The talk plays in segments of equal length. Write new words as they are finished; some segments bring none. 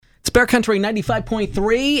It's Bear Country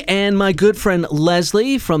 95.3, and my good friend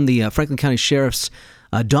Leslie from the Franklin County Sheriff's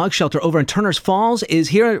dog shelter over in Turner's Falls is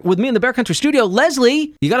here with me in the Bear Country studio.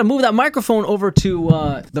 Leslie, you got to move that microphone over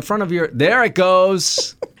to the front of your... There it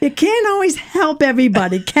goes. You can't always help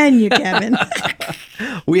everybody, can you, Kevin?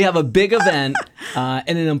 We have a big event and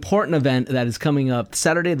an important event that is coming up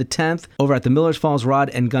Saturday the 10th over at the Millers Falls Rod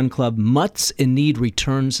and Gun Club. Mutts in Need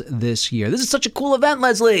returns this year. This is such a cool event,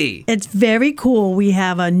 Leslie. It's very cool. We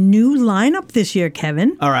have a new lineup this year,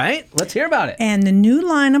 Kevin. All right, let's hear about it. And the new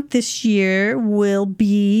lineup this year will be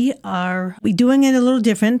we're doing it a little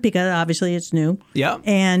different because obviously it's new. Yeah.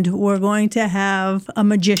 And we're going to have a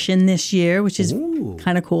magician this year, which is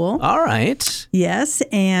kind of cool. All right. Yes,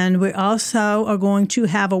 and we also are going to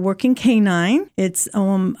have a working canine. It's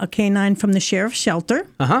a canine from the sheriff's shelter.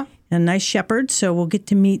 Uh-huh. A nice shepherd, so we'll get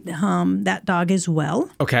to meet that dog as well.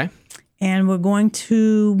 Okay. And we're going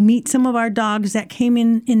to meet some of our dogs that came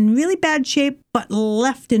in really bad shape, but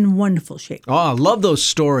left in wonderful shape. Oh, I love those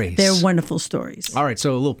stories. They're wonderful stories. All right,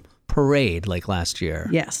 so a little parade like last year.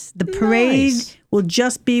 Yes. The parade Nice. will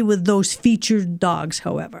just be with those featured dogs,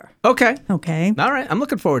 however. Okay. Okay? All right, I'm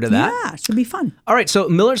looking forward to that. Yeah, it should be fun. All right, so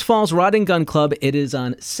Millers Falls Rod and Gun Club, it is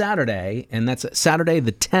on Saturday, and that's Saturday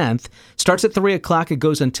the 10th. Starts at 3 o'clock. It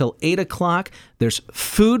goes until 8 o'clock. There's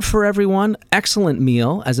food for everyone. Excellent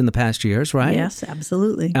meal, as in the past years, right? Yes,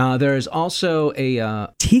 absolutely. There's also a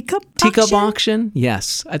Teacup auction.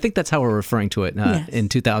 Yes, I think that's how we're referring to it Yes. in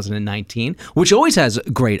 2019, which always has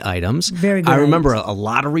great items. Very good I remember items. a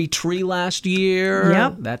lottery tree last year,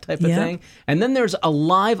 Yep. that type of Yep. thing. And then there's a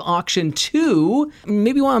live auction too.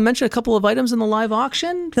 Maybe you want to mention a couple of items in the live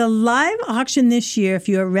auction? The live auction this year, if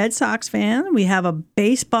you're a Red Sox fan, we have a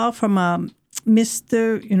baseball from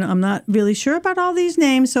Mr. I'm not really sure about all these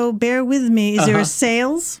names, so bear with me. Is there a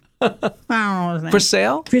sales? I don't know his name. For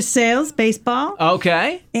sale? For sales, baseball,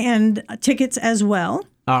 Okay. and tickets as well.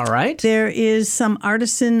 All right. There is some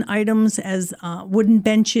artisan items as wooden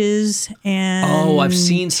benches and I've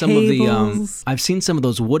seen some tables. I've seen some of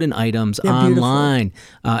those wooden items They're beautiful. online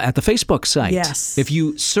at the Facebook site. Yes. If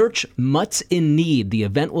you search Mutts in Need, the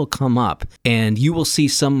event will come up, and you will see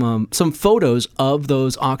some photos of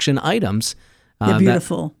those auction items. They're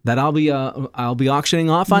beautiful. That I'll be auctioning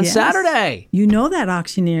off on Yes. Saturday. You know that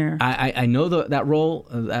auctioneer. I know that role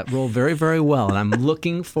very, very well, and I'm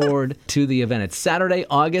looking forward to the event. It's Saturday,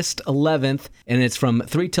 August 11th, and it's from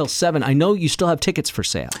 3 till 7. I know you still have tickets for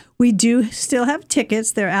sale. We do still have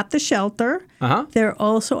tickets. They're at the shelter. Uh-huh. They're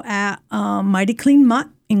also at Mighty Clean Mutt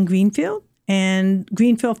in Greenfield and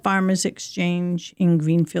Greenfield Farmers Exchange in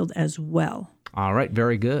Greenfield as well. All right,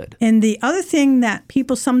 very good. And the other thing that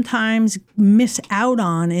people sometimes miss out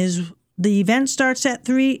on is the event starts at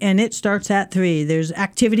 3 and it starts at 3. There's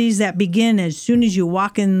activities that begin as soon as you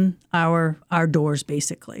walk in our doors,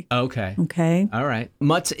 basically. Okay. Okay? All right.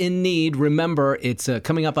 Mutts in Need. Remember, it's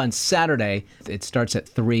coming up on Saturday. It starts at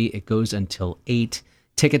 3. It goes until 8.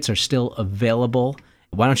 Tickets are still available.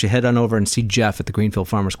 Why don't you head on over and see Jeff at the Greenfield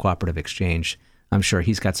Farmers Cooperative Exchange? I'm sure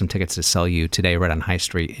he's got some tickets to sell you today right on High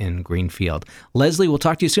Street in Greenfield. Leslie, we'll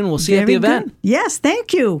talk to you soon. We'll see you at the Very event. good. Yes,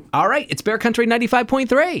 thank you. All right. It's Bear Country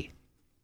 95.3.